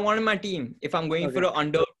 that's the guy I want in my team. If I'm going for Okay. an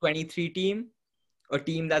under 23 team, a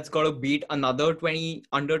team that's got to beat another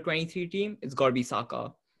under 23 team, it's got to be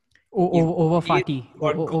Saka. He's Over he's Fati.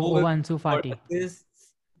 got Over goals, Ansu got Fati.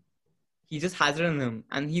 assists. He just has it in him,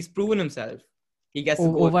 and he's proven himself. He gets the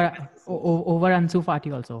goal. Over Ansu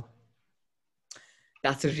Fati also.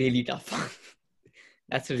 That's a really tough one.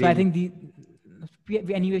 That's a So I really think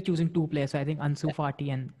we anyway choosing two players. So I think Ansu Fati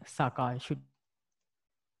and Saka should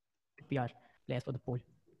be our players for the poll.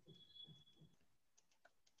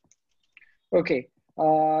 okay.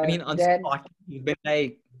 I mean, Ansu Then Fati, he's been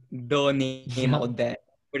like the name Yeah. out there,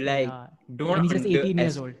 but like Yeah. don't And he's just 18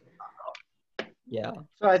 years underestimate- old. Yeah,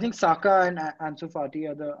 so I think Saka and Ansu Fati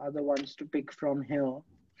are the ones to pick from here.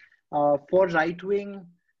 For right wing,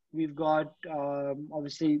 we've got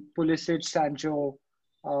obviously Pulisic, Sancho,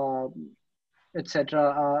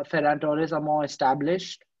 etc. Ferran Torres are more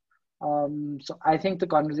established. So I think the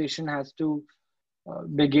conversation has to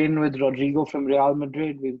begin with Rodrigo from Real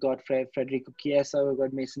Madrid. We've got Federico Chiesa, we've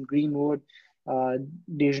got Mason Greenwood,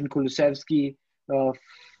 Dejan Kulusevski,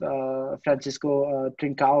 Francisco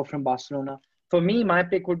Trincao from Barcelona. For me, my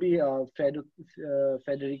pick would be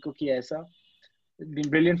Federico Chiesa. Been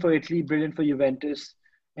brilliant for Italy, brilliant for Juventus.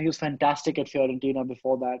 And he was fantastic at Fiorentina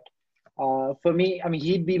before that. For me, I mean,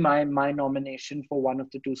 he'd be my nomination for one of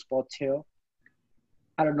the two spots here.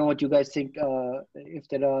 I don't know what you guys think. If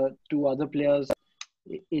there are two other players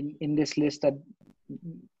in this list that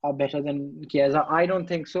are better than Chiesa, I don't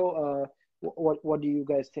think so. What do you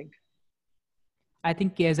guys think? I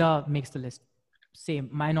think Chiesa makes the list. Same.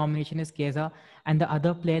 My nomination is Chiesa, and the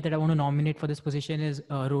other player that I want to nominate for this position is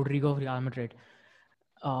Rodrigo of Real Madrid.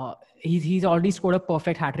 He's already scored a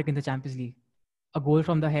perfect hat trick in the Champions League. A goal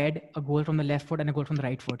from the head, a goal from the left foot, and a goal from the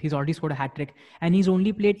right foot. He's already scored a hat trick, and he's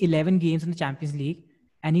only played 11 games in the Champions League,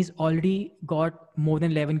 and he's already got more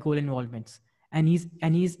than 11 goal involvements, and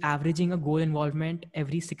he's averaging a goal involvement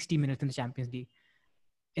every 60 minutes in the Champions League,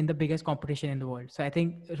 in the biggest competition in the world. So I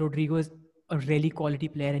think Rodrigo is a really quality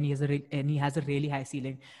player, and he has a really high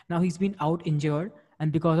ceiling. Now he's been out injured,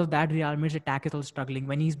 and because of that, Real Madrid's attack is all struggling.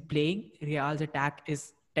 When he's playing, Real's attack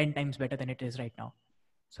is 10 times better than it is right now.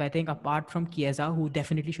 So I think apart from Chiesa, who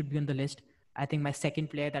definitely should be on the list, I think my second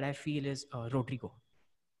player that I feel is Rodrigo.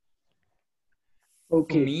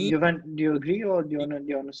 Okay, me- Yuvan, do you agree or do you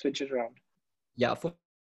wanna switch it around? yeah. For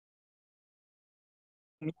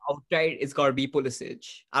me, outright, it's got to be Pulisic.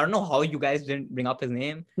 I don't know how you guys didn't bring up his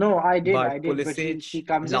name, No, I did, but but he Pulisic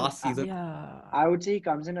comes last in. season. Yeah. I would say he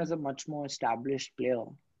comes in as a much more established player.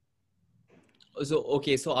 So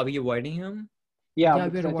okay, so are we avoiding him? Yeah, Yeah,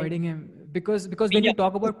 because we're I think- avoiding him because when you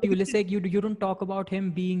talk about Pulisic, you don't talk about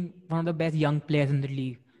him being one of the best young players in the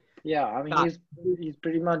league. Yeah, I mean he's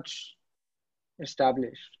pretty much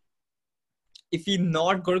established. If we're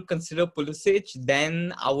not going to consider Pulisic,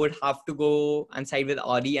 then I would have to go and side with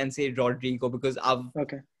Ari and say Rodrigo, because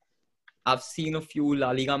Okay. I've seen a few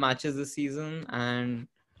La Liga matches this season and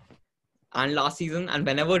last season, and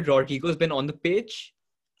whenever Rodrigo's been on the pitch,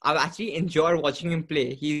 I've actually enjoyed watching him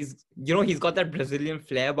play. He's got that Brazilian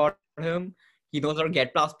flair about him. He knows how to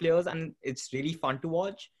get past players, and it's really fun to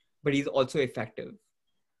watch. But he's also effective,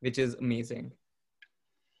 which is amazing.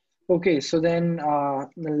 Okay, so then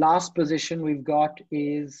the last position we've got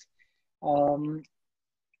is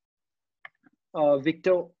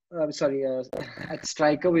Victor. At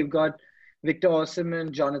striker we've got Victor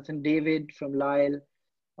Osimhen, Jonathan David from Lille,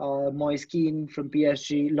 Moise Kean from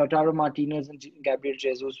PSG, Lautaro Martinez and Gabriel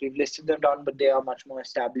Jesus. We've listed them down, but they are much more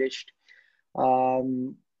established.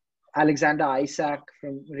 Alexander Isak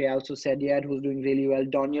from Real Sociedad, who's doing really well.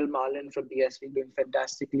 Daniel Malin from PSV doing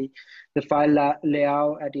fantastically. Rafael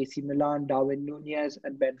Leao at AC Milan, Darwin Nunez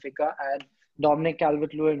at Benfica, and Dominic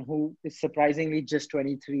Calvert-Lewin, who is surprisingly just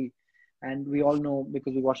 23. And we all know,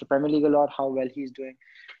 because we watch the Premier League a lot, how well he's doing.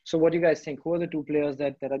 So what do you guys think? Who are the two players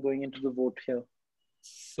that are going into the vote here?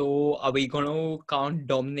 So are we going to count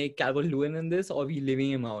Dominic Calvert-Lewin in this, or are we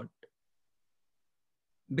leaving him out?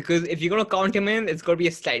 Because if you're going to count him in, it's going to be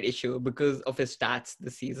a slight issue because of his stats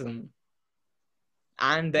this season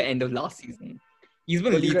and the end of last season. He's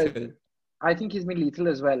been lethal. I think he's been lethal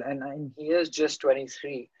as well. And he is just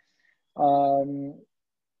 23.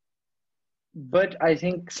 But I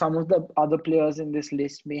think some of the other players in this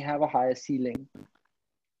list may have a higher ceiling.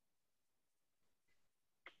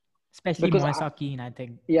 Especially Moise Kean, I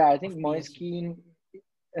think. Yeah, I think Moise Kean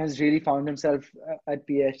has really found himself at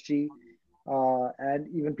PSG. And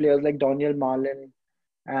even players like Daniel Malin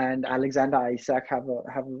and Alexander Isak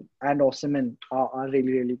and Osimhen are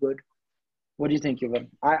really, really good. What do you think, Yuvan?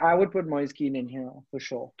 I would put Moise Kean in here for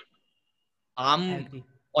sure.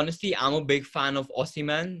 Honestly, I'm a big fan of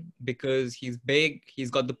Osimhen because he's big, he's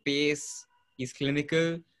got the pace, he's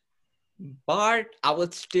clinical. But I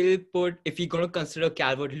would still put, if you're going to consider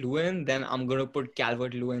Calvert-Lewin, then I'm going to put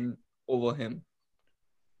Calvert-Lewin over him.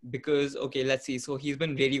 Because, okay, let's see. So he's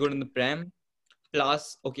been really good in the Prem.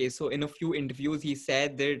 Plus, okay, so in a few interviews, he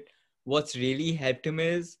said that what's really helped him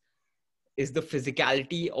is the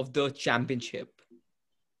physicality of the championship.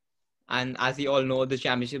 And as you all know, the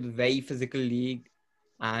championship is a very physical league.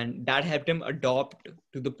 And that helped him adopt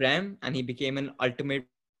to the Prem. And he became an ultimate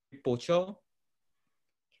poacher.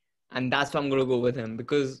 And that's why I'm going to go with him.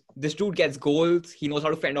 Because this dude gets goals. He knows how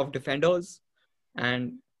to fend off defenders.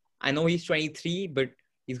 And I know he's 23, but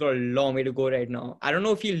he's got a long way to go right now. I don't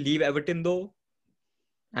know if he'll leave Everton though.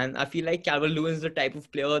 And I feel like Calvert-Lewin is the type of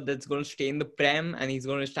player that's going to stay in the Prem and he's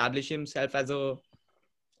going to establish himself as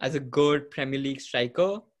a good Premier League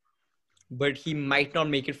striker. But he might not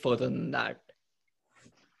make it further than that.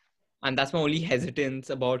 And that's my only hesitance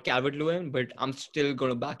about Calvert-Lewin, but I'm still going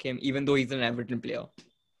to back him, even though he's an Everton player.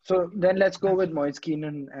 So then let's go with Moise Kean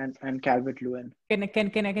and Calvert-Lewin. Can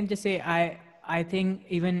I just say I think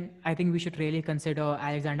we should really consider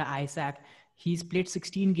Alexander Isak. He's played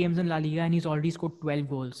 16 games in La Liga and he's already scored 12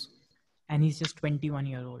 goals. And he's just 21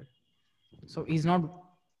 years old. So he's not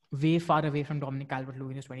way far away from Dominic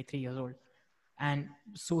Calvert-Lewin, who's 23 years old. And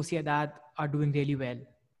Sociedad are doing really well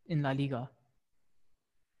in La Liga.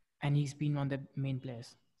 And he's been one of the main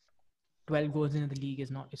players. 12 goals in the league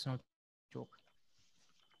it's not a joke.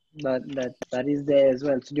 That is there as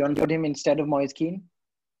well. So do you want to put him instead of Moise Kean?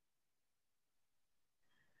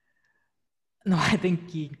 No, I think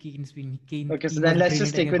Kean's been Kean. Okay, so then let's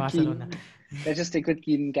just stick with Kean. Let's just stick with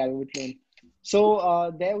Kean and Calvert-Lewin.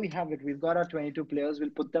 So there we have it. We've got our 22 players.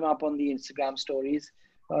 We'll put them up on the Instagram stories.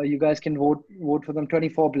 You guys can vote for them.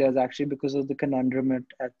 24 players actually, because of the conundrum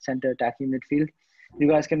at center attacking midfield. You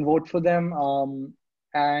guys can vote for them.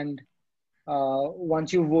 And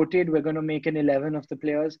once you've voted, we're going to make an 11 of the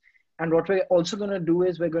players. And what we're also going to do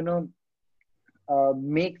is we're going to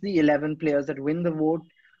make the 11 players that win the vote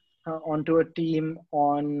onto a team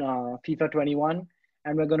on FIFA 21.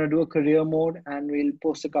 And we're going to do a career mode, and we'll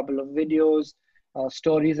post a couple of videos,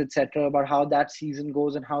 stories, etc. about how that season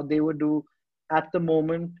goes and how they would do at the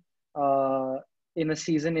moment in a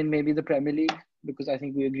season in maybe the Premier League, because I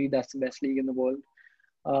think we agree that's the best league in the world.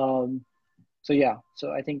 So yeah,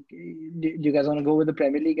 so I think, do you guys want to go with the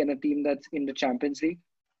Premier League and a team that's in the Champions League?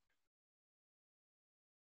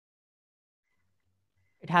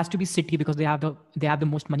 It has to be City because they have the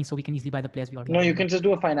most money, so we can easily buy the players we already. No, you can just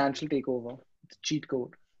do a financial takeover. It's a cheat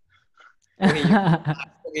code.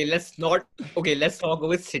 Okay, let's not go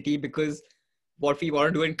with City, because what we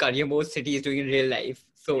want to do in career mode, City is doing in real life,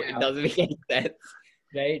 so it doesn't make any sense,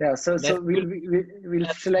 right? Yeah. So we'll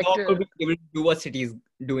select. Not going to be able to do what City is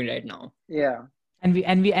doing right now. Yeah. And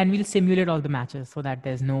we'll simulate all the matches so that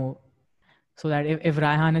if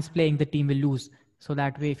Raihan is playing, the team will lose. So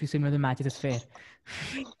that way, if you simulate the matches, it's fair.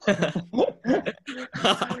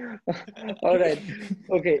 All right.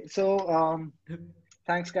 Okay. So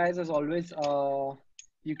thanks, guys. As always,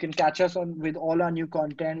 you can catch us with all our new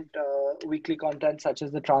content, weekly content, such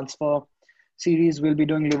as the transfer series. We'll be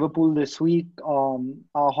doing Liverpool this week. Our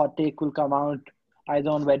hot take will come out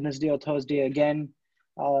either on Wednesday or Thursday again.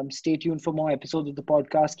 Stay tuned for more episodes of the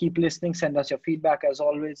podcast. Keep listening. Send us your feedback as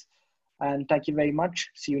always. And thank you very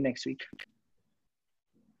much. See you next week.